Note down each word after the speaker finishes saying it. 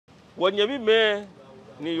Wonyami me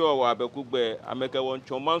ni yo wa bekugbe ameke won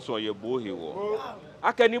chomanso ye bohi wo.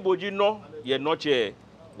 Akani boji no ye noche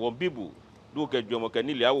won bibu do ke dwomo ke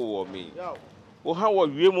ni le awo mi. Wo ha wo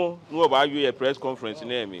wiemo ni wo ba ye press conference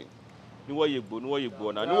na mi. Ni wo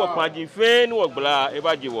yegbo na ni wo panji fe ni wo gbla e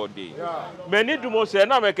ba je wo de. Me ni dumo se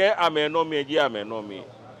na meke ameno mi eji ameno mi.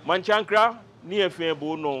 Mantse ANKRAH ni efe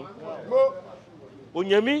bo no.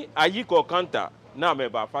 Onyami ayiko kanta na me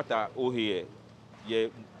ba fata ohiye ye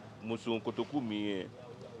musun kotoku mi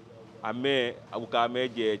ame abuka me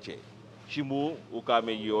je eche shimu uka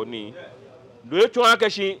me yoni do echo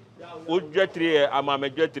akashi o dwetri ama me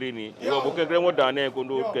dwetri ni yo bo kekre mo dan na ko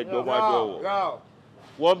ndo ke do ma do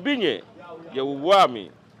wo binye ye wo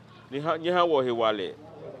ami ni ha wo hewale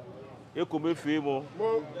ekume fe mo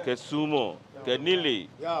ke sumo ke nile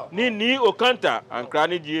ni okanta ANKRAH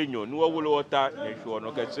ni di enyo ni wo wolo wota ne hwo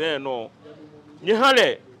no ke sen no ni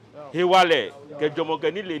hale hewale ke jomo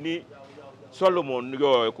ke nile ni Solomon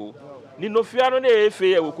yo eko ni no fiano na efe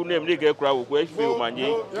ye woku na emri ke kura woku efe o manje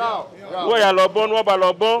wo ya lobon wo ba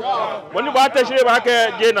lobon mo ni ba te shire ba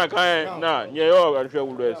ke je na kan na nye yo ahwe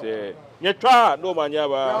wulu ese nye twa no manya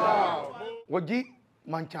ba woji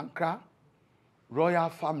Mantse ANKRAH royal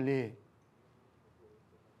family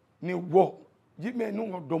ni wo jime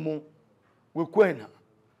nu odomo we kwena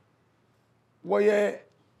wo ye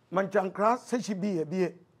Mantse ANKRAH sechi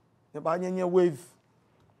biye ne ba nyenye wave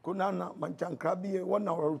kunana Mantse ANKRAH biye one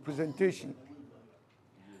our representation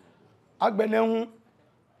agbene hu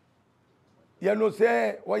ye no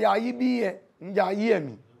se wo ya yi biye nja yi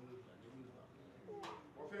emi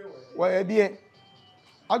wo ye biye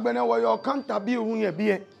agbene wo yo kanta bi hu ye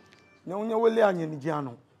biye ne unye wele anye ni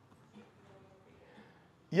jiano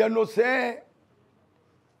ye no se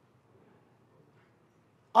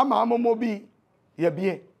ama amomo bi ye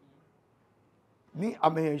biye ni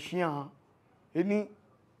amehia eni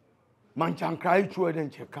Mantse ANKRAH ichu eden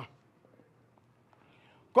cheka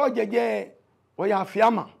ko jeje wo ya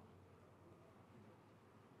fiama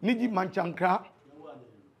ni di Mantse ANKRAH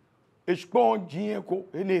espon jien ko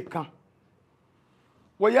ene kan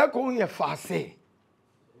wo ya ko ye fase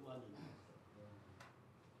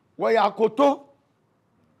wo ya koto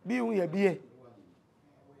bi un ye biye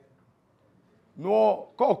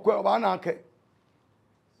no ko ko ba na ke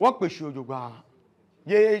wo peshi ojogba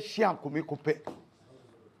ye shi akomi ko pe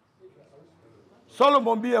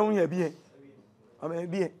Solomon biye un ye biye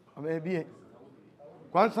ame biye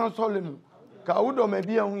kwansan Solomon ka udo me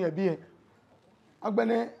biye un ye biye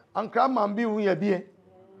agbene ANKRAH man bi un ye biye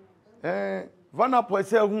vana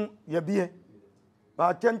poese hun ye biye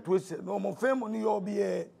ba ten to se no mo femo ni yo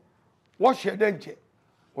biye wo shede nche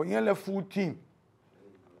onye le full team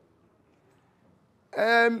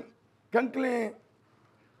kankle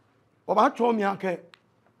oba cho mi ake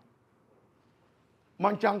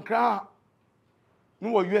Mantse ANKRAH ni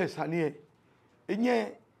wo US ani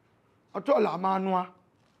enye atola manua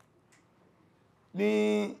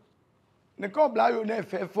ni ne ko bla yo na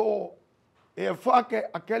fefo fo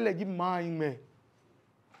akele gi man me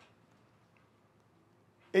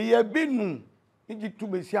eye binu ni jitu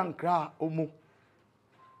besi ANKRAH omo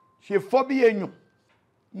se fo bi enyo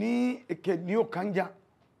ni eke ni okanja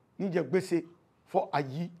ni je gbese fo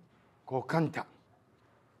ayi ko kanta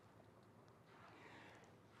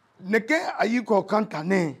neke ayi ko kanta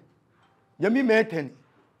ne yami meten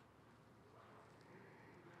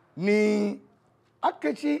ni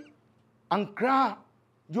akechi ANKRAH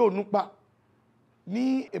jo nupa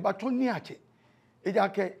ni ebaton ni ache eja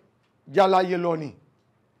ke jala yeloni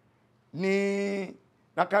ni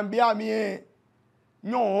nakambia mi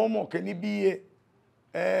nyo homo ke ni biye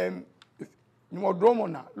nyumodromo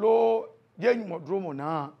na lo je nyumodromo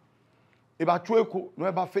na eba chueko no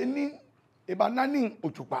eba feni eba nani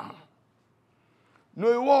ochupa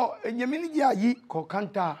no iwo enyemini ji ayi ko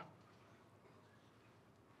kanta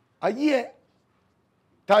ayi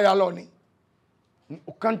tayaloni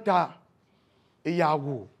okanta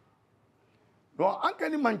eyawo no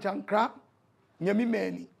ankani Mantse ANKRAH nyemi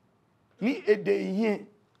meni ni ede ihe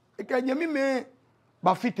eka nyemi me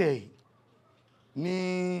bafite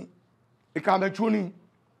ni ikamechuni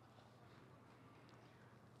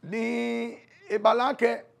ni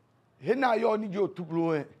ebalake hena yo ni jo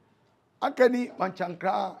tublo akani Mantse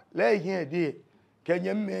ANKRAH le ihe de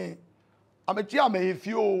kenye me amechi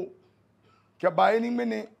amehefio ke ba ni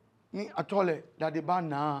mene ni atole dade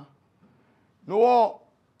bana no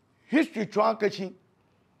history twankachi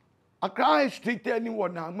ANKRAH street ni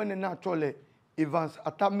wona mene na atole Evans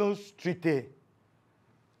Atamil street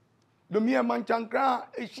domie Mantse ANKRAH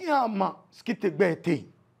ehiama skitegbe te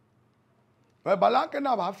we balake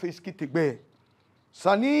na ba fe skitegbe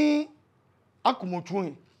sani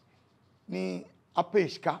akumotun ni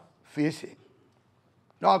apeshka fese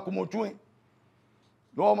na kumotwe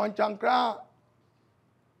no Mantse ANKRAH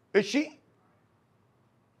eshi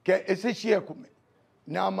ke eseshi ekume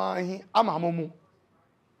na mahi amamomu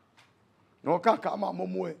no kaka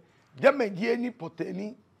amamomu e demedie ni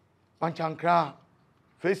poteni Mantse ANKRAH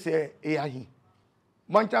fese eyahi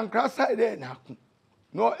Mantse ANKRAH side na ku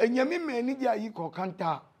no enyemi me ni dia yi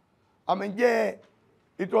kokanta amenje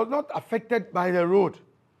it was not affected by the road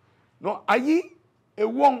no ayi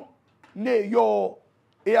ewon ne yo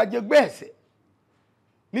eyajegbese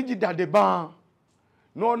ni jidade ban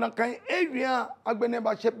no na kan area agbene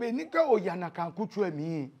ba shebe ni ka oyana kan kutu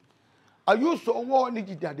emi ayuso wo ni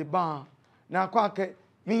jidade ban na kwa ke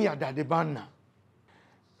mi ya dade ban na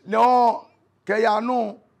no ke ya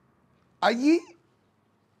no ayi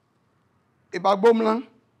ibagbomlan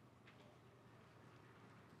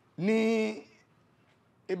ni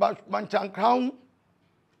iba Mantse ANKRAH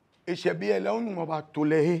eshebi ele onu mo ba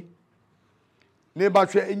tolehe ne ba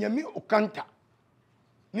hwe enyami okanta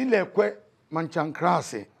ni lekwe Mantse ANKRAH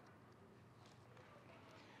se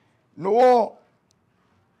no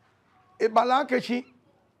ibala keshi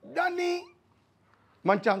dani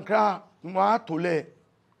Mantse ANKRAH mo atole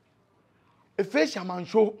efe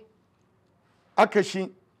shamanso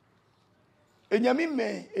akeshi enyami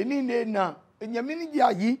me eni ne na enyami ni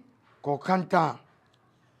dia yi kokanta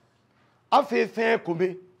afefe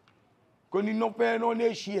kobe koni no pe no na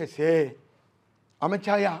eshi ese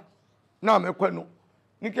amechaya na amekwe no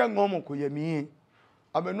nike ngomo ko yemi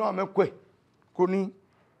ameno amekwe koni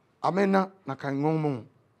amena na kan ngomo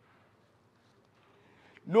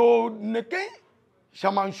no neke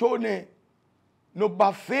shamanso ne no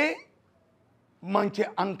bafe Mantse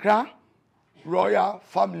ANKRAH royal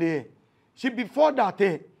family. See, before that,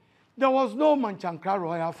 there was no Mantse ANKRAH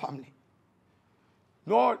royal family.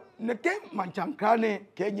 No, neke Mantse ANKRAH ne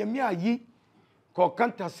ke nyemi ayi ko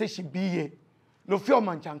kanta se shi biye no fio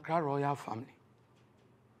Mantse ANKRAH royal family.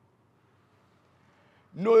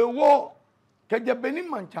 No ewo ke je beni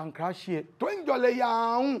Mantse ANKRAH shie to njole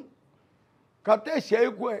ya hu kate she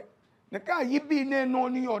ekwe ne ka yi bi ne no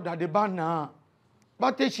ni oda de bana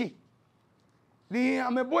bateshi ni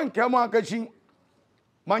amebo nke mo akashi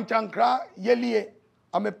Mantse ANKRAH yelie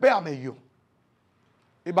amepe ameyo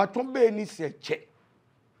ibaton be ni seche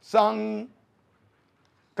sang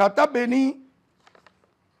kata beni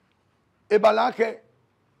ebalake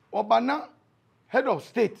obana head of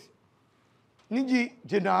state niji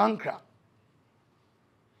General ANKRAH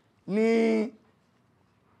ni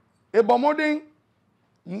ebomodin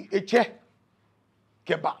ni eche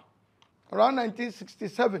keba around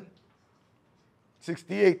 1967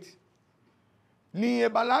 68 ni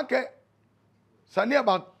ebalake sani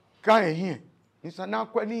aba kan ehin ni sana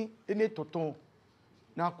kwani ene toton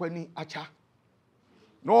na kwani acha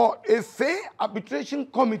no efe arbitration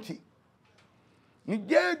committee ni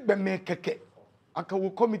je gbeme keke akawo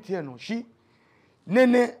committee no shi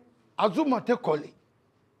nene azumate kole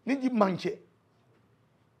ni di Mantse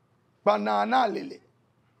banana lele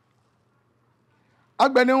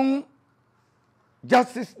agbene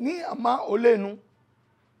justice ni ama olenu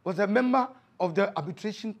was a member of the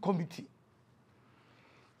arbitration committee.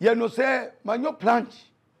 You know, say, Manyo Planch,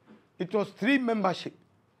 it was 3 membership.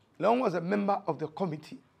 Long was a member of the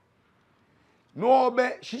committee. No, be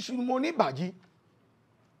shishimoni baji.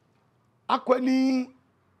 Akwani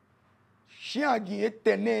shiagi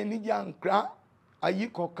etene ni ANKRAH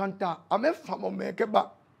ayiko kanta ame famo mekeba.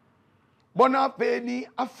 Bona pe ni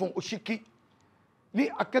afon oshiki ni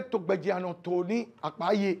aketo gbeji anoto ni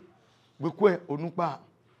apaye gbekwe onupa.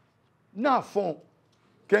 Na fon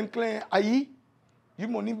kenklen ayi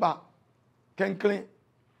yimoni ba kenklen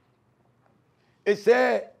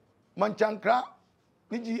ese Mantse ANKRAH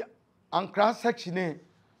niji ANKRAH section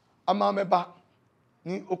amameba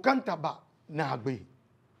ni okanta ba na agbe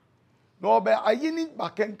no be ayi ni ba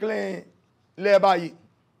kenklen le bayi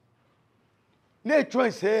ne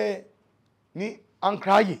choice ni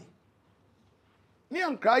ANKRAH yi ni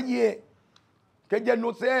ANKRAH yi keje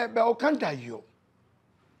no se be okanta yo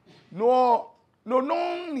no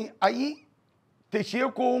ni ayi teshie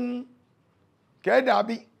ko ke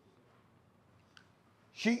dabi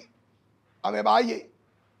shi ameba ye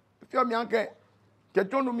fio mi anke ke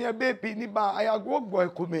tonu mi ebe pi ni ba ayago gbo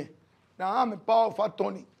ekome na am pa of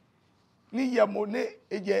attorney ni yemone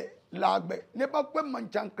eje lagbe ne ba pe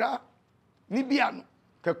Mantse ANKRAH ni bianu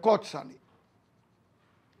ke court sani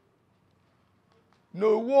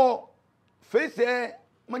no wo face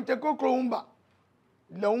Mantse kokro umba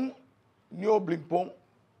leun ni oblimpon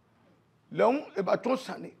leun e baton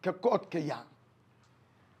sani ke court ke ya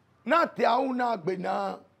na te au na gbe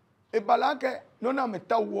na e balake no na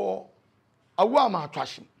meta wo awa ma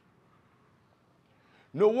atwashi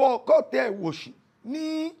no wo kote woshi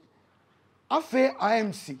ni afe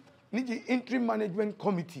IMC ni ji interim management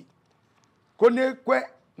committee kone kwe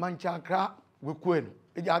Mantse ANKRAH wekwe no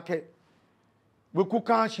eja ke weku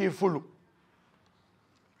kan she follow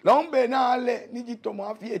lombe na ale ni ji tomo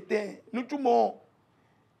afi ete nutumo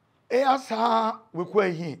e asa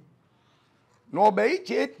wekwe hi no be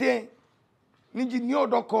iche ete ni ji ni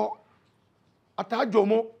odoko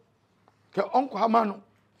atajomo ke onko amano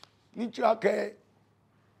ni chi ake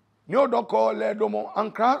ni odoko le domo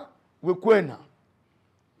ANKRAH wekwena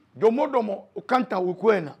domo ukanta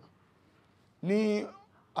wekwena ni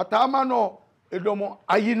atamano edomo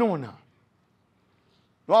ayinona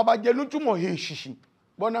no abaje nutumo he shishi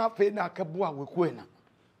bona fe na akeboa wekwena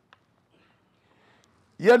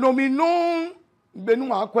ye no mi no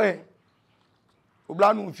benu akwe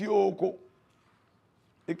oblanu fi oko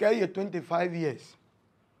ikaye 25 years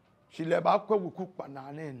shile ba akwa weku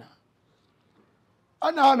panane na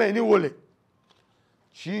ana me ni wole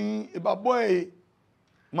shi ibaboy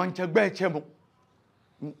Mantse gbe chemo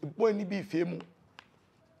boy ni bi fe mu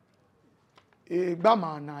e gba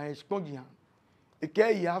ma na expogian e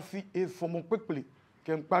ke ya fi e fomo pepele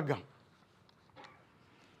ke mpaga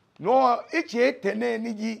no eche tene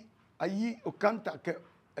ni ji ayi okanta ke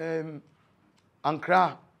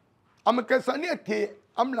ANKRAH amekesani ete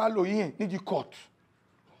amla lo yin ni ji court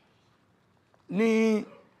ni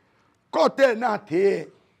court na te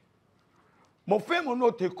mo fe mo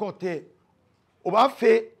no te court o ba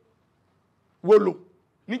fe wolo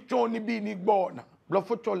ni chon ni bi ni gbo na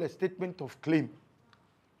blofotole statement of claim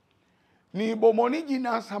ni bo moni ji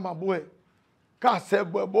na samabo e ka se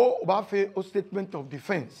gbebo o ba fe o statement of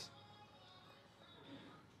defense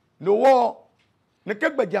no wo ne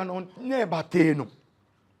kegbeja no ne ba te no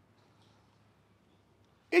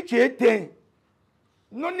iche ete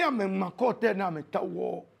no ni ame makote na me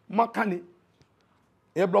tawo makane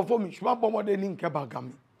e blofo mi shwa bomo de ni nke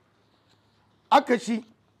bagami akashi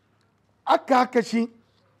akashi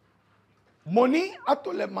moni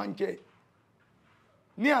atole Mantse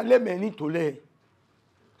ni ale meni tole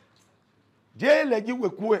je leji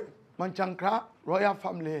wekue Mantse ANKRAH Royal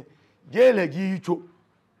Family je leji icho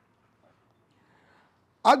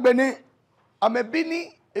agbene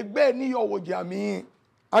amebini egbe ni yo wojami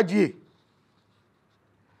ajie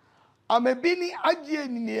amebini ajie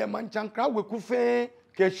ni Mantse ANKRAH wekufe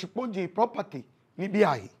ke shipoji property ni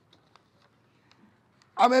biahi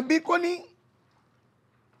amebi koni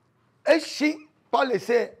eshi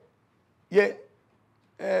palese ye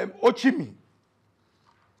ochimi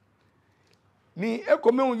ni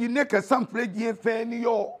ekome on yine ke sample ji fe ni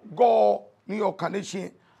yo go ni yo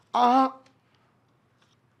kaneshi aha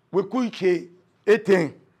weku iche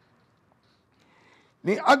eten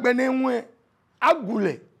ni agbene nwe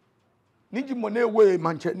agule ni ji mone we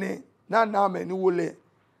Mantse ne na me ni wole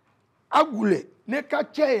agule ne ka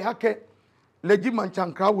che hake leji Mantse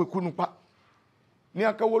ANKRAH weku nupa ni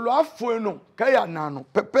akawolo afo no kaya nano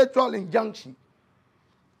perpetual injunction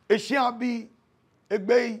ehia bi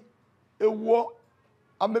egbe ewo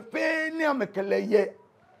amepe ni amekele ye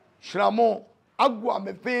shramo agu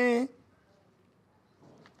amepe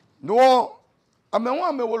no amenwa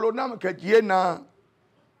amewolo na amekejie na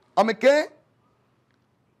ameke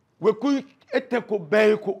weku eteko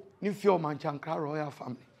beiko ni fio Mantse ANKRAH Royal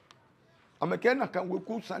Family ameke na kan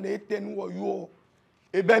weku sane etenu wo yo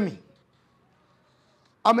ebemi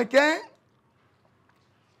ameke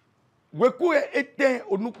weku ete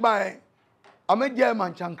onukpa e ameje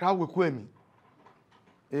Mantse ANKRAH weku emi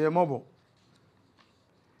mobo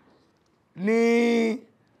ni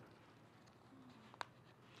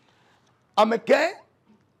ameke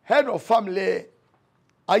head of family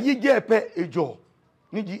ayije pe ejo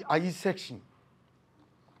niji ayi section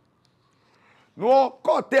no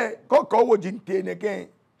kote koko wojinte nege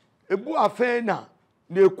ebu afe na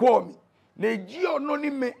ekwomi na eji ono ni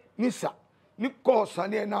me nisa ni kosa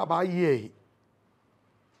ni na ba ye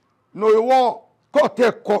no ewo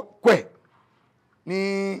kote kwe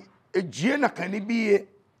ni ejie na kanibie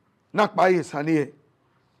na pa ye sane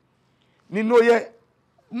ni no ye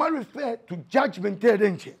ma refer to judgment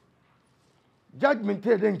edenche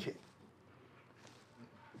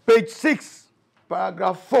page 6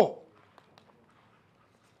 paragraph 4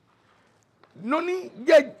 noni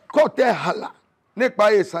ye kote hala ne pa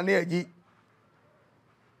ye sane eji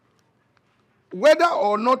whether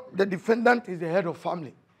or not the defendant is the head of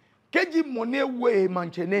family keji money we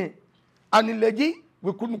Mantse ne anileji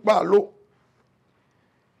we couldn't palo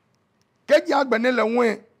keji agbene le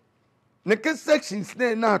won ne ke sections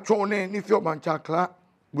ne na atwo ne ni fi Mantse ANKRAH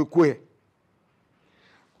we kwe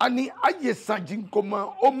ani aye sajin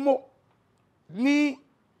koma omo ni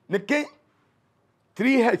neke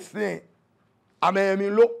 3 heads ne amemi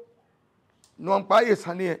lo no ampa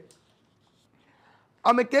yesane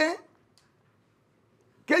ameke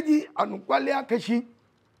keji anukwale akashi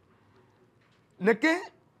neke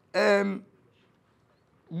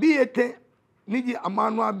biete niji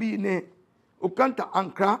amanu abi ne okanta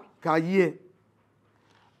ankra kaye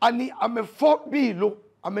ani ame 4 bi lo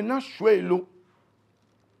ame na shwe lo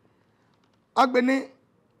agbene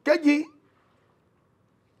keji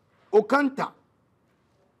okanta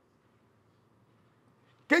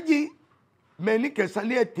keji meni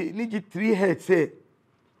kesane ete niji 3 heads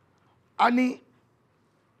ani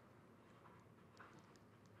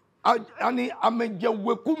ameje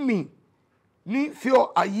wekumi ni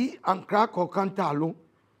fio ayi ankra kokanta lo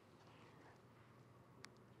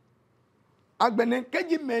agbene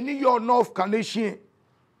keji meni yo north kanation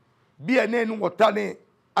bi ene nu wotane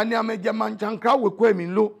ani ameje manchankra wekwemi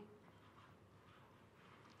lo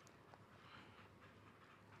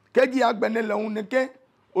keji agbene lehun neke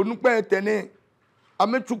onupe etene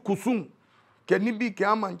ametu kusum keni bi ke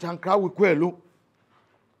amanchankra wekwelo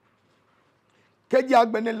keji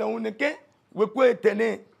agbene lehun neke wekwe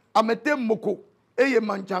etene amete moko eye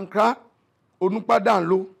manchankra onupa dan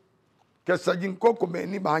lo kesajin koko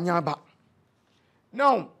meni ba anya ba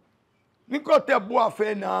now niko te bo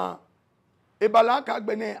afe na ebala ka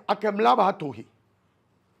agbene akemla ba tohi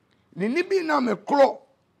ni bi na me kro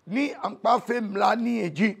ni ampa fe mla ni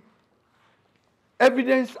eji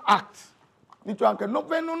evidence act ni to anke no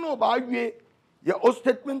fe no ba wie ye o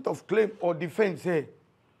statement of claim or defense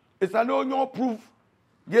it's an onyo proof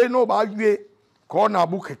ye no ba wie ko na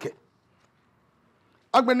bu keke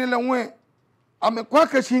agbene le won amekwa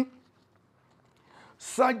kashi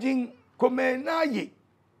sajin komenaye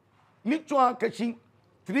ni to ankashi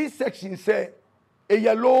 3 sections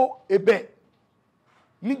yellow ebe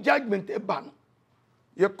ni judgment eban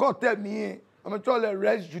ye court mi ametole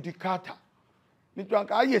res judicata ni to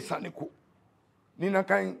anka aye saneko ni na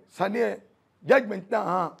kan sane judgment na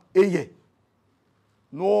ha eye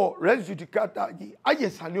no res judicata yi aye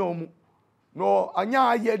sane omu no anya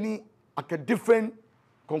aye ni a different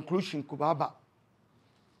conclusion kubaba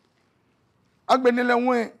agbenele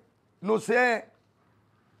won no se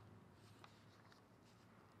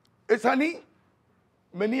esani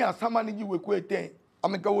meni asama ni jiwe eten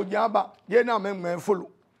ameka wojaba ye na me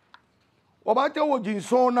follow obata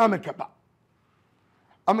wojinso na amekeba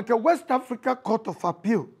ameka West Africa Court of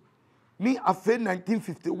Appeal ni afe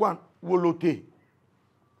 1951 wolote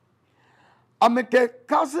ameka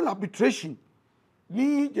council arbitration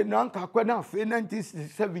ni general kakwa na afe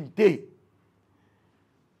 1967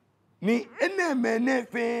 ni ene mene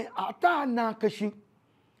fe ata na kashi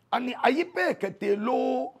ani ayipe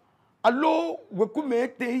ketelo alo wekume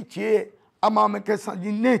te ichie ama ameka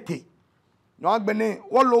sanjinete no agbene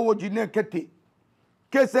wolo wojine kete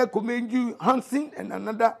kese kumenju Hansen and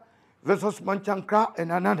another versus Manchankra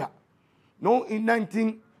and another no in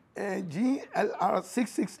 19 GLR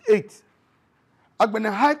 668 agbene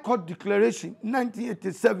High Court Declaration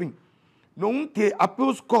 1987 no unte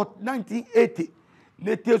Appeals Court 1980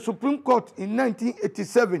 nete Supreme Court in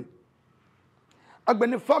 1987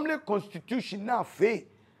 agbene Family Constitution na fe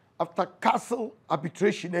after castle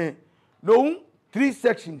arbitration no 3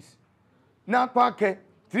 sections na kwake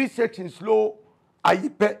 3 sections lo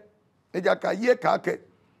ayipe ejaka ye kake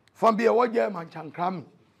fambi ewoje Manchankra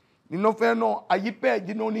ni no fe no ayipe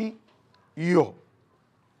ejino ni yo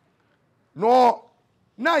no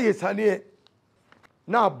na yesane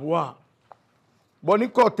na boa boni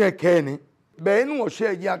kote kene be nu o she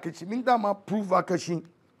ya kichi minda ma prove akashi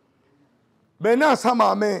be na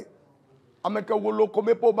sama me ameka wolo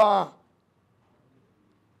komepo ba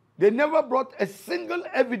they never brought a single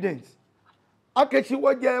evidence akashi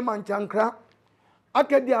woje Manchankra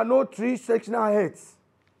akedi ano 3 sectional heads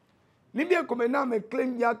ni bi komena me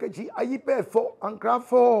claim ya akashi ayipe for ankra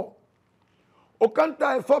for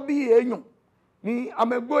okanta for bi enyo ni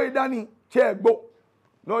amegbo edani chegbo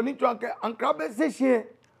no ni to ankra be seshi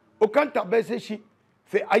okanta be seshi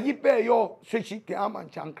fe ayipe yo seshi ke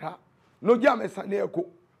Manchankra no jame sane eko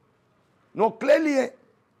no clearly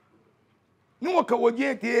ni waka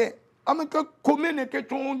woje tie ameka komene ke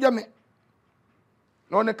tun jame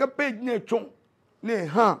no ne ka page ne tun ne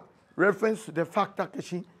ha reference to the fact that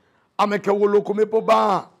she ameka wolo komepo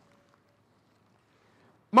ba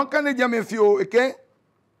makane jame fio eke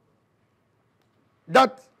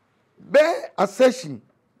that bare assertion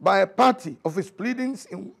by a party of his pleadings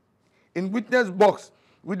in witness box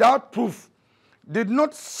without proof did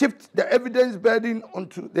not shift the evidence burden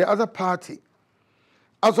onto the other party.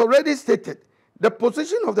 As already stated, the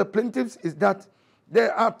position of the plaintiffs is that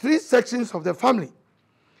there are 3 sections of the family,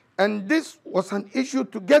 and this was an issue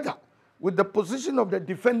together with the position of the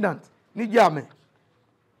defendant, Nijame.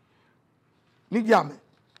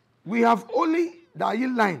 We have only the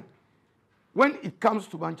Ayi line when it comes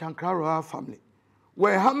to Mantse ANKRAH royal family,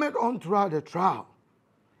 were hammered on throughout the trial.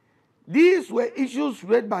 These were issues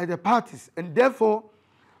raised by the parties and therefore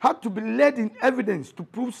had to be laid in evidence to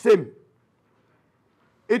prove same.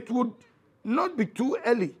 It would not be too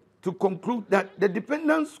early to conclude that the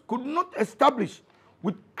defendants could not establish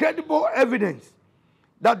with credible evidence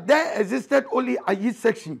that there existed only a Ayi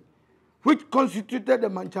section which constituted the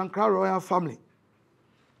Mantse ANKRAH royal family.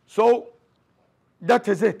 So that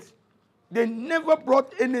is it. They never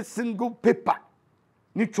brought any single paper.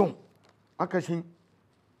 Nichon, Akashin,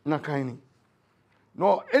 Nakaini.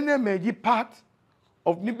 No, any major part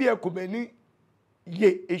of Nibia Kubeni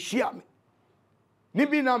ye Eshiame.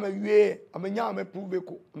 Nibi na me ye, amenya me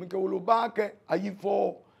puveko, ameke wolobake, ayi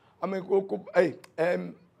for, ameko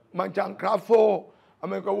Mantse ANKRAH for,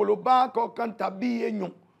 ameke wolobake kantabi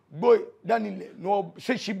enyon, boy danile, no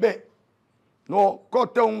seshibe, no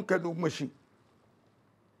kote unkedu machine.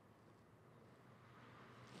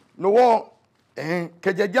 No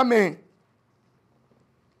kejajame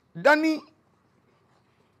dani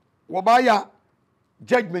wabaya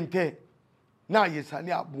judgment na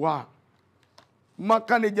yesani abua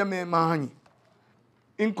makane jame mahani.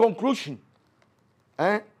 In conclusion,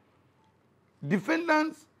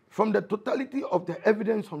 defendants from the totality of the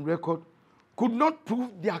evidence on record could not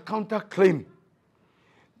prove their counterclaim.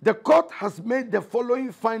 The court has made the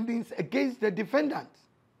following findings against the defendants: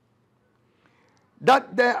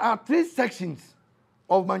 that there are 3 sections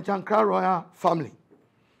of Mantse ANKRAH royal family,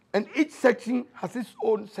 and each section has its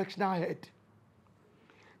own sectional head.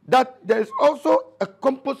 That there is also a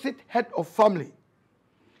composite head of family.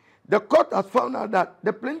 The court has found out that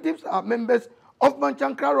the plaintiffs are members of Mantse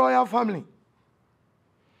ANKRAH royal family.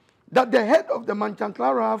 That the head of the Mantse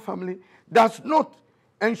ANKRAH royal family does not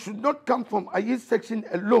and should not come from Ayi section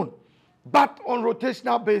alone, but on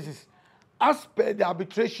rotational basis, as per the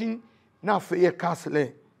arbitration na feye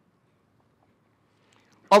castle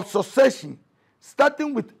of succession,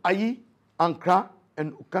 starting with Ayi, ANKRAH,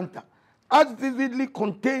 and Ukanta, as vividly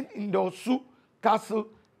contained in the Osu Castle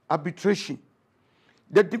arbitration.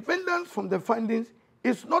 The defendants from the findings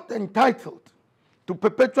is not entitled to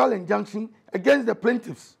perpetual injunction against the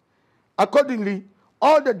plaintiffs. Accordingly,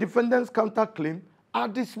 all the defendants' counterclaims are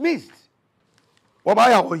dismissed.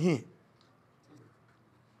 Wabaya ohi.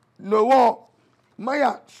 No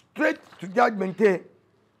Maya straight to judgment.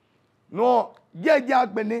 No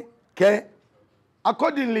judgment ke.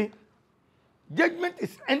 Accordingly, judgment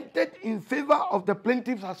is entered in favor of the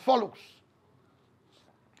plaintiffs as follows.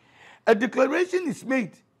 A declaration is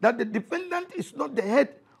made that the defendant is not the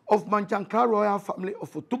head of Mantse ANKRAH royal family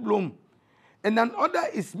of Otublom, and an order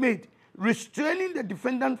is made restraining the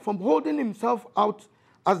defendant from holding himself out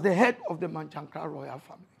as the head of the Mantse ANKRAH royal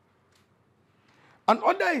family. An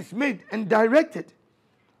order is made and directed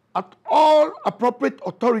at all appropriate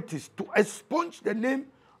authorities to expunge the name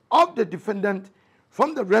of the defendant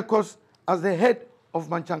from the records as the head of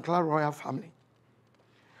Mantse ANKRAH royal family.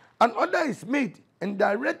 An order is made and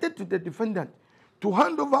directed to the defendant to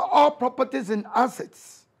hand over all properties and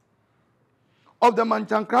assets of the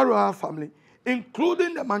Mantse ANKRAH royal family,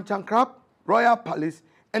 including the Mantse ANKRAH royal palace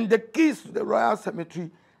and the keys to the royal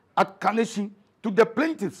cemetery at Kaneshi, to the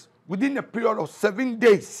plaintiffs within a period of 7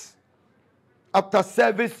 days after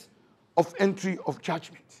service of entry of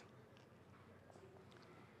judgment.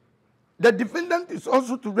 The defendant is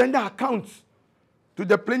also to render accounts to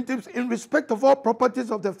the plaintiffs in respect of all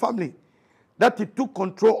properties of the family that he took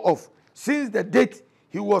control of since the date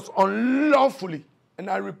he was unlawfully, and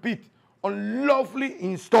I repeat, unlawfully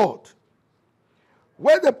installed.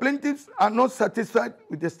 Where the plaintiffs are not satisfied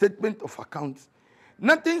with the statement of accounts,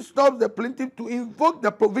 nothing stops the plaintiff to invoke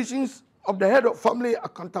the provisions of the Head of Family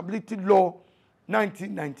Accountability Law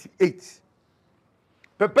 1998.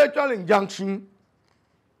 Perpetual injunction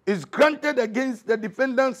is granted against the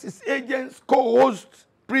defendants, its agents, co-hosts,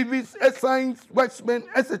 privies, assigns, watchmen,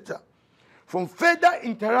 etc., from further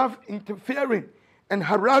interfering and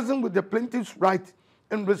harassing with the plaintiff's right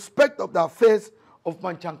in respect of the affairs of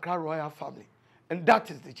Mantse ANKRAH royal family. And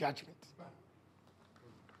that is the judgment.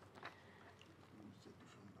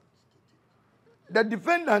 The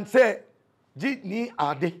defendant said, "Jid ni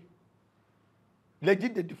ade."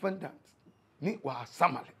 Legit the defendant ni wa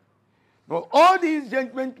samale. Now all these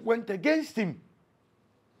judgments went against him.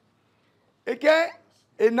 Eke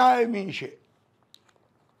ena emishe.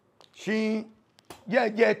 She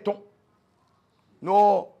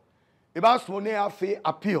no eba sone afe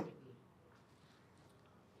appeal.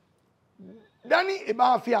 Dani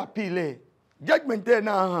eba fi appeal judgment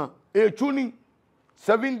na ha tuni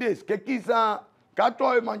 7 days kekisa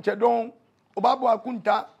kato manchedon obabu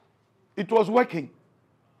akunta it was working.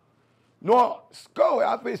 No score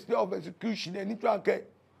after state of execution and it okay.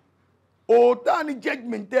 O tani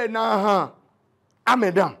judgment na ha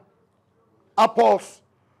amedam apos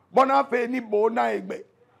bona fe ni bo na egbe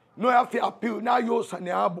no ya fi appeal na yo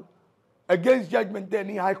saneabo against judgment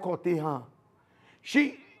ni high court ha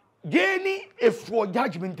she gaining a for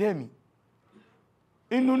judgment me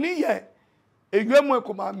inuni ye eywemu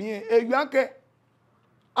ekomami eywake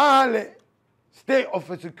ale stay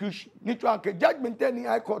of execution ni to ake judgment ni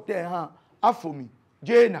high court ha afomi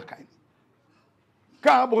je na kan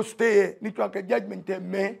ka bo stay ni to ake judgment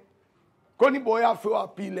me koni boy afi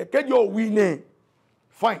appeal kejo win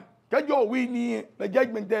fine kejo win ni the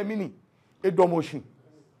judgment me ni a demotion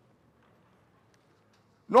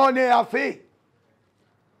no ne afi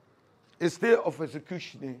a stay of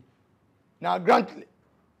execution now grantly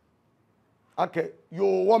okay yo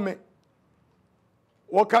woman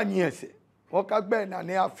waka nyese waka gbe na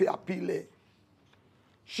ne afi appeal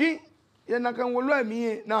she ye na kan wolo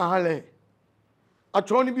ami na hale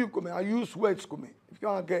atroni bi ko me I use words ko me if you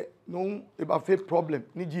okay no about face problem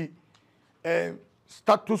niji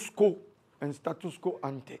status quo and status quo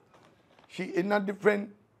ante she in a different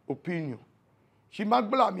opinion she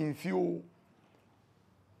magbala me few.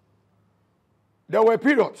 There were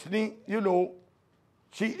periods, you know,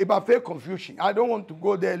 she about fair confusion. I don't want to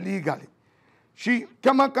go there legally. She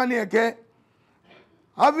again,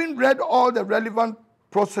 having read all the relevant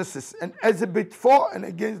processes and exhibit for and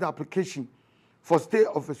against the application for stay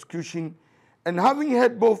of execution, and having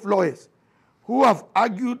heard both lawyers who have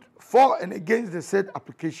argued for and against the said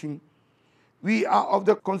application, we are of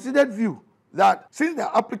the considered view that since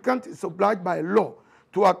the applicant is obliged by law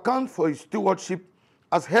to account for his stewardship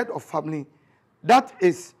as head of family, that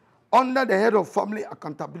is under the head of family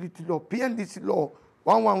accountability law, PNDC law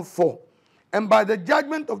 114, and by the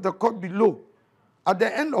judgment of the court below, at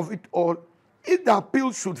the end of it all, if the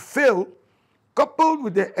appeal should fail, coupled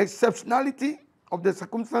with the exceptionality of the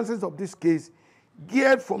circumstances of this case,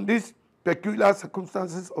 geared from these peculiar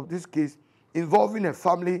circumstances of this case involving a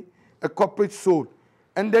family, a corporate soul,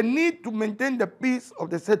 and the need to maintain the peace of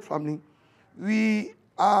the said family, we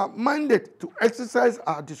are minded to exercise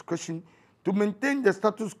our discretion to maintain the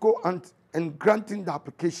status quo and granting the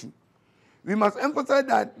application. We must emphasize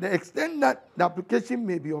that the extent that the application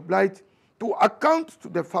may be obliged to account to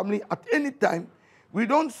the family at any time, we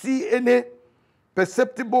don't see any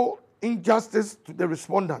perceptible injustice to the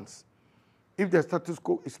respondents if the status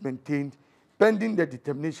quo is maintained pending the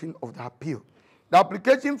determination of the appeal. The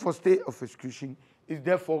application for stay of execution is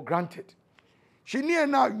therefore granted. She need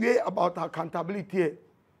now hear about accountability.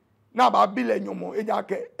 Na ba bile nyomo eja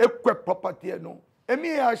ke ekwe property no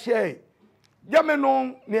emi ya share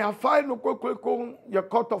jameno ne afai no kwekwe your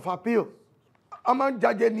court of appeal ama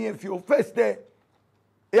judge ni if you first day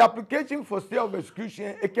a application for stay of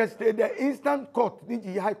execution it can stay the instant court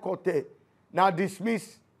ni high court na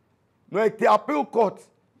dismiss no it appeal court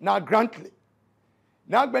na grantly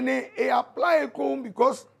na gbene e apply ko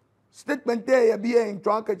because statement there be in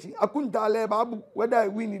transaction akunta le babu whether I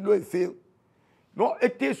win or fail. No,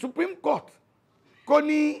 it is Supreme Court.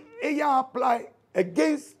 Koni eya apply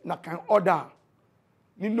against na kan order.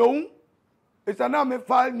 Ni know it's an ame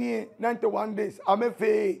file ni 91 days. Ame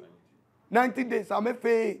fe 90 days. Ame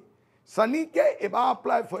fe sanike eba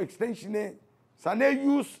apply for extension. Sane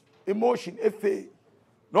use emotion efe.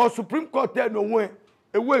 No Supreme Court there no way.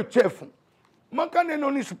 Ewe chef. Mankane no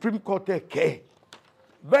ni Supreme Court there ke.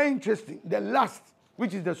 Very interesting. The last,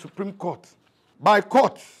 which is the Supreme Court, by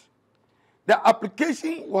courts. The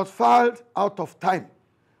application was filed out of time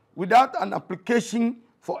without an application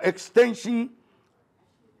for extension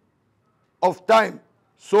of time,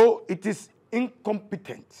 so it is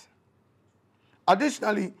incompetent.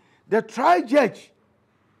 Additionally, the trial judge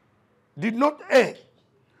did not err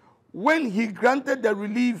when he granted the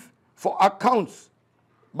relief for accounts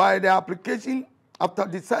by the application after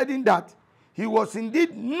deciding that he was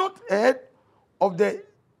indeed not head of the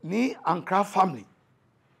Mantse ANKRAH family.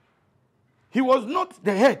 He was not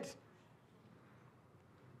the head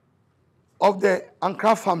of the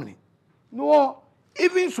ANKRAH family. No,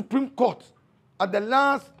 even Supreme Court, at the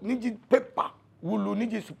last Niji paper, Wulu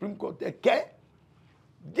Niji Supreme Court,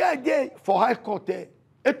 Judge for High Court,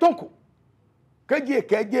 Etonko,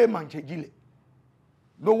 KJ Manchegile.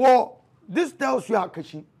 No, this tells you,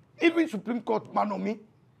 Akashi, even Supreme Court Manomi,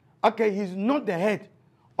 okay, he's not the head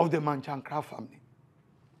of the Mantse ANKRAH family.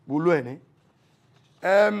 Wulu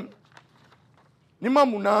Nima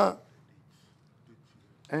muna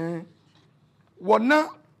wona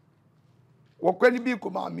wokwani bi ko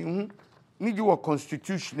ma me hu ni ji wo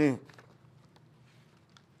constitution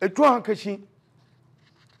etu an kashi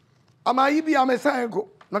ama yi bi amesan ko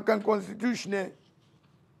na kan constitution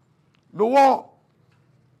no wo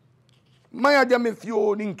maya de me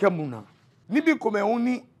fio ni nkamu na ni bi ko me hu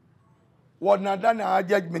ni wona da na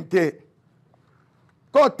judgment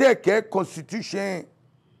ko take constitution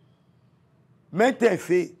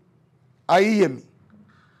mentefe ayemi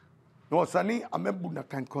no sani amebu na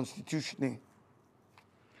kan constitution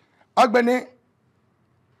agbene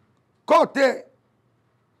kote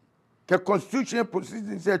ke constitution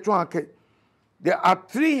proceeding say twanke there are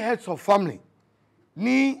 3 heads of family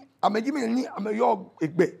ni amejime ni ameyo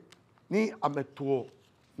egbe ni ameto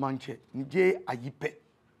manche nje ayipe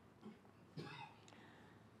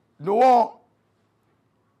no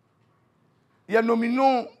ya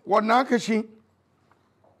nomino wona keshi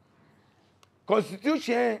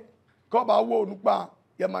constitution ko ba wo nupa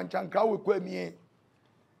ya Mantse ANKRAH we kwa mi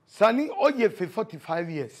sani oye 45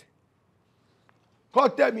 years ko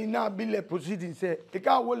tell na bile proceeding say e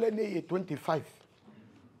ka wo le ne 25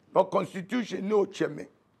 no constitution no cheme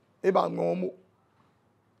e ba ngomo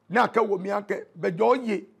na ka wo mi ake be do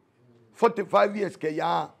ye 45 years ke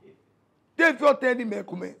ya te fi o te ni me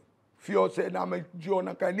kume fi o se na me jo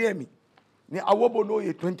na ka ni mi ni awobo no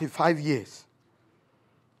ye 25 years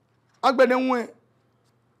agbene nwe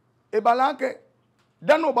ebalake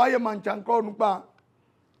dano ba ye Mantse ANKRAH nupa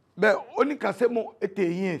be oni kasemo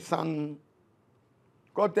eteyin san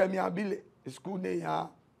ko temi abile school ne ya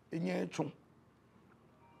enye tun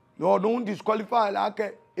no don't disqualify la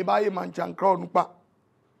ke e ba ye Mantse ANKRAH nupa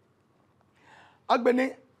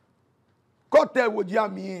agbene ko te woji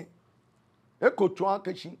ami e ko tun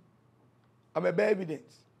akeshi amebe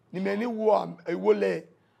evidence ni me ni wo ewole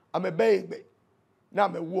amebe egbe na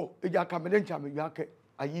me wo eja kamede ncha me yake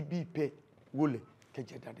ayi bi pe wole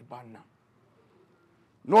keje dade bana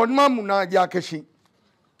no mamu na ja keshi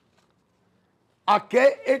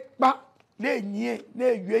ake ekpa le nye na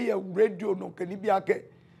ewie ye radio no keni bi ake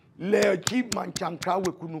le chi Mantse ANKRAH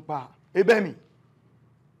we kunu pa ebe mi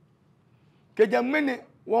keje mene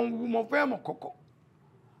won wu mo fe mo koko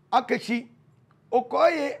akeshi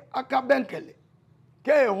okoye aka benkele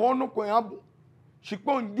ke hono ko yabu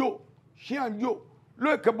shiponjo shianjo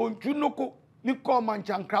lo ekebontu noko ni ko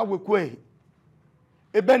Mantse ANKRAH we kwe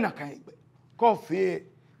ebe na kan egbe ko fe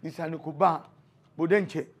ni sani ko ba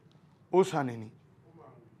bodenche o saneni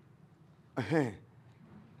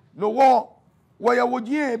no wo ya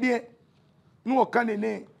woji ebe ni o kan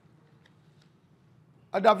ne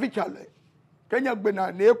adavichale kenya gbe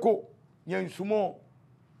na eko nyensumo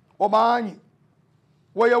o ba anyi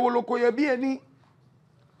wo ya woloko ye bi eni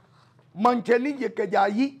Mantse ni je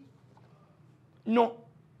kejayi no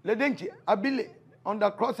ledenche abile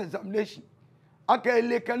under cross examination aka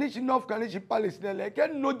ele kanishi north kanishi palace le ke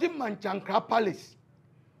noji Mantse ANKRAH palace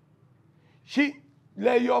shi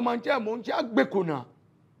le yo Mantse mo nche agbekona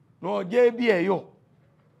no je bi eyo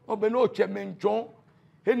obe no chemenjon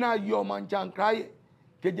he na yo Mantse ANKRAH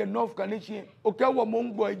ke je north kanishi o ke wo mo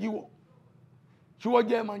ngbo ejiwo shi wo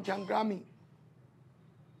je Mantse ANKRAH mi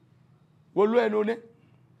wo lo eno ne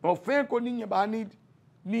o fe ko ni ba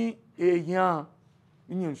ni eyan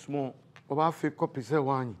ni small o ba fe copy se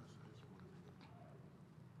wanyi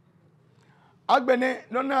agbene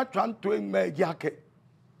no na twanto enme jake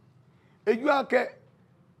eju ake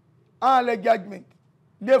ale judgment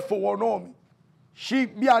ne for no mi shi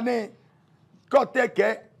bia ne ko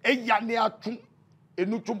teke eya ne atu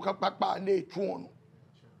enutum kapapa na etu ono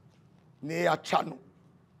ne acha no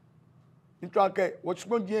nto ake wo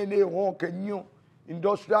chponje ne ho kenyo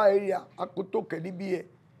industrial area akoto kedibie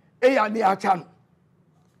eya ne acha no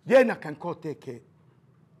ye na kan ko teke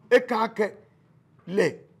eka ake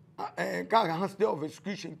le ka has day of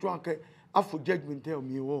execution to ake after judgment tell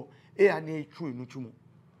me wo eya ne etu enutum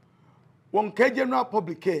won ke general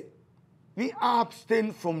public ni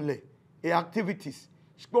abstain from le activities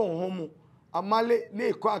spon homo amale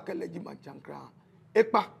ne ko akele ji Mantse ANKRAH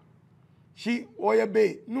epa shi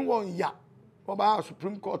oyebe nu won ya wo ba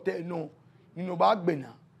Supreme Court no ni no ba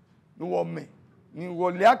gbena ni wo me ni wo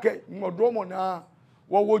le ake ni odo mo na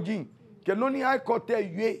wo wojin ke no ni High Court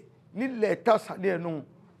yue ni letter sade no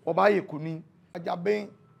wo ba ye kuni ajaben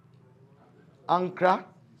ANKRAH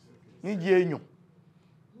ni je enyo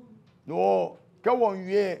no ke won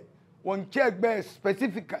yue won check be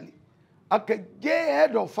specifically ake je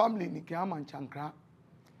head of family ni ke Mantse ANKRAH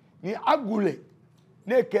ni agule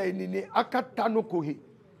ne ke ni akata no kohi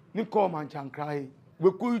ni ko Mantse ANKRAH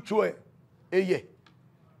we ku ichu eye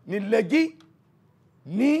ni legi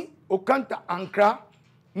ni okanta ANKRAH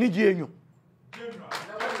ni je enyo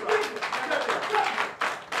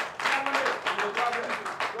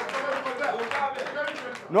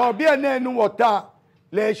no be na nu water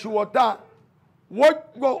le shi water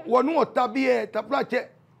what wonu water bi e taplache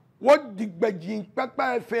what digbajin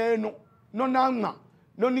papa efe no na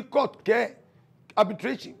no ni court ke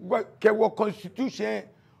arbitration ke wo constitution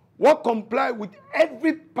what comply with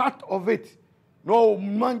every part of it no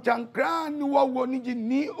Mantse ANKRAH ni wo ni ji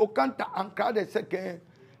ni okanta Ankrah de second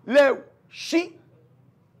le shi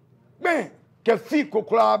ben ke fi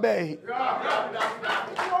kokra be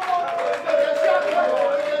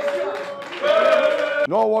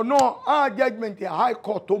no our judgment in high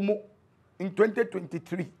court in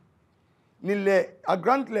 2023 ni le a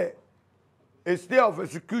grant le a stay of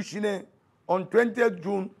execution on 20th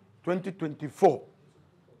June 2024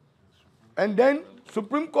 and then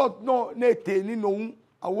Supreme Court no nete ni no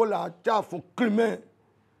awola cha for criminal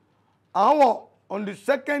on the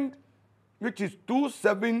 2nd which is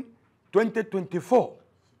 2/7/2024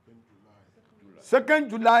 2nd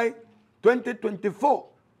July 2024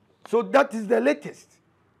 so that is the latest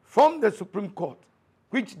from the Supreme Court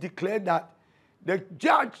which declared that the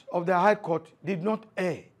judge of the High Court did not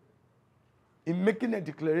err in making a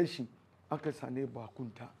declaration akasane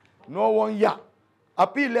bakunta no one ya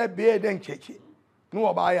appeal be den cheche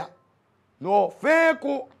no obaya no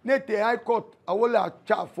feko nete High Court awola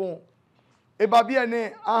chafon e babia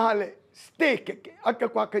ne ahale stake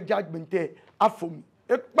akekwa ke judgment afom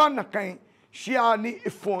e pa na kan shia ni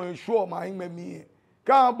ifon sure my memi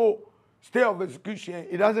kabo stay of execution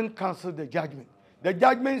it doesn't cancel the judgment. The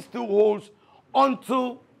judgment still holds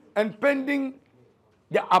until and pending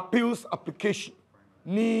the appeals application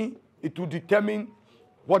it will determine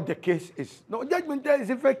what the case is. No, judgment there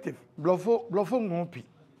is effective. Bluffo ngopi.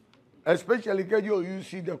 Especially when you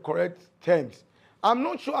see the correct terms. I'm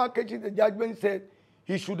not sure how the judgment said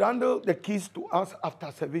he should handle the keys to us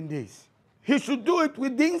after 7 days. He should do it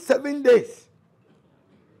within 7 days.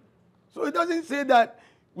 So it doesn't say that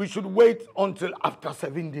we should wait until after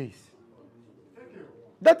 7 days.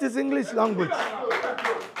 That is English language.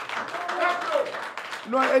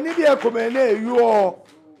 No, any day you are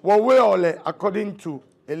according to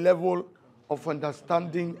a level of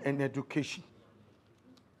understanding and education.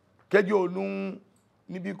 No,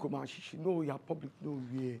 your public no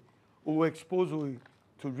we or expose you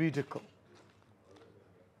to ridicule.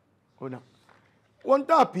 Ona. One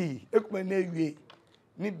tapi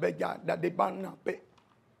ni beja that the ban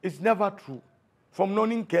it's never true. From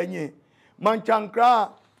noning Kenya, Mantse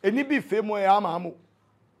ANKRAH eni bi femo e amamu.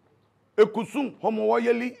 Ekusum homo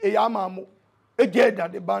wayeli e amamu. Eje da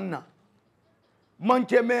de banna.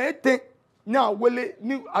 Manche me ete na wele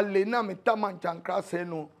ni ale na meta Mantse ANKRAH se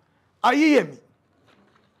no. Ayi yemi.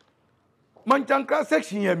 Mantse ANKRAH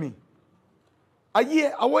section yemi.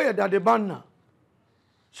 Ayi awoye da de banna.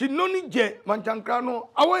 Si noni je Mantse ANKRAH no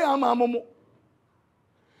awoye amamu.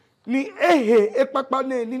 Ni ehe ekpakpa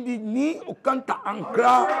ni okanta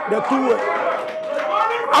Ankrah de tuwe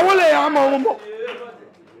awole ya amamumo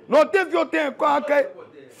no tefio ten ko ake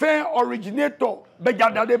fin originator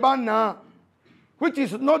bejada de bana which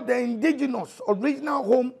is not the indigenous original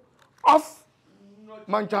home of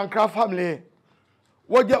Mantse ANKRAH family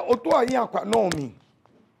woje oto ayin akwa no mi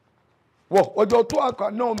woje oto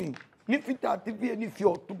akwa no mi ni fita tv ni fi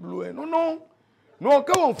otublu no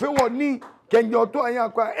ka won fe wo ni kenjo to anya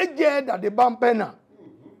kwa eje da de bampena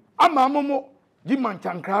ama momo di Mantse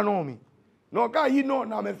ANKRAH no mi no ka yi no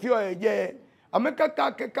na me fio eje ameka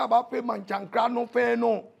ka ka ba pe Mantse ANKRAH no fe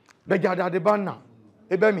no be jada de banna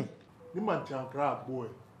ebe mi ni Mantse ANKRAH boy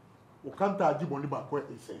o kanta ajibo ni ba ko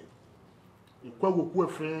ese ikwa wo ku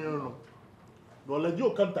efe no no leji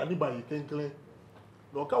o kanta ni ba yi kenkle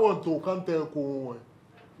no ka won to kanta ko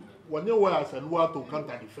wonye wa asanwa to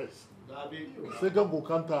kanta the first second go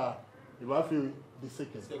kanta you have the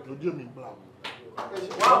second. No do me black.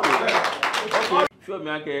 Sure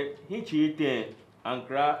me ake hichi ten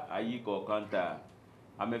Ankrah ayi ko kanta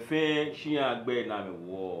ame fe shia agbe na me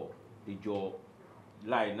wo ijo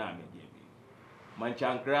lai na me je bi Mantse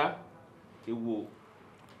ANKRAH ewo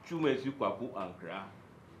chumesi kwapu Ankrah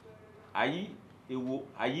ayi ewo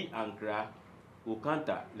ayi Ankrah o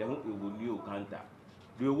kanta le hu ewo ni o kanta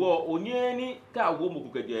de wo onieni ka wo mo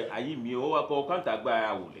kukeje ayi mi o wa ko kanta gba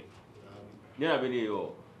ya wole ni abene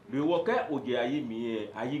yo de wo ke oje ayi mi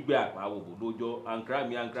ayi gbe apa wo bodojo Ankrah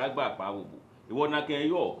mi Ankrah gba apa wo bo e wo na ken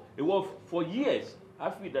yo e wo for years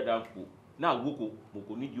afi dada ko na woko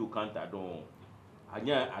moko ni ju kanta don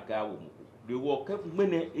anya aka wo moko de wo ke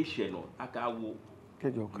mene e she no aka wo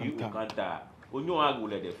kejo kanta onyo agu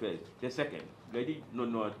le the first the second ready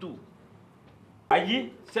no two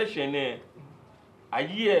ayi session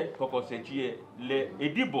ayi kokosechie le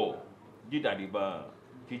edibo didadiba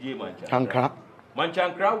tije Mantse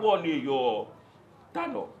ANKRAH wo ni yo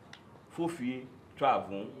tano fofi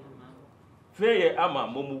travel feye ama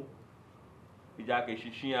momu ija ke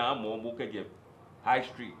shishia ama mo keje high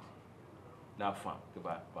street na fa ke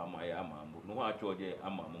ba ma ya ama mo no ha choje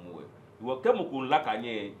ama momu we wo kemu kun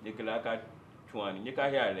lakanye nyekela ka chuani nyeka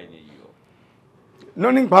hia le nyi yo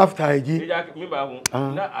noning pafta eji ija mi ba hu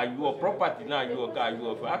na ayu property na ayu ka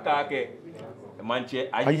ayu aka ke manche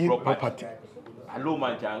ayi property alo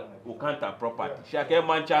mancha ukanta property shake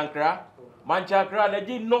Mantse ANKRAH le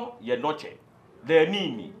di no ye noche le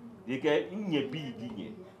nini dike nye bi di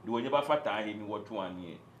nye do nye ba fata ahi ni wotu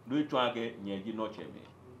ani do tu ake nye di noche me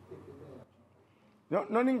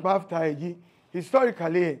noning pafta eji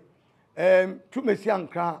historically tu Mantse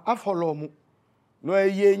ANKRAH afolo mu no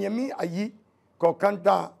ye nyami ayi ko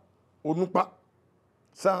kanta onupa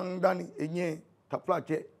sandani enye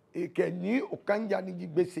taplache eke ni okanja ni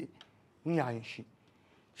gbese ni anshi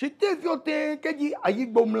site fiote keji ayi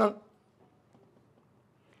gbomlan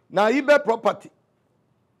na ibe property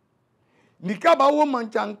nikaba wo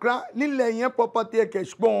Mantse ANKRAH ni le yen property e ke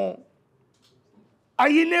spon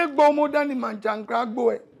ayi ne gbomo dani Mantse ANKRAH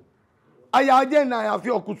gbo e aya je na ya fi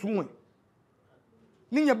okusun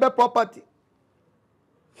ni yen be property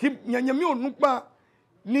si nyanyami onupa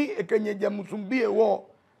ni ekenye je musumbi ewo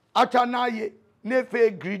acha na ye ne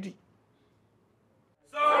fe greedy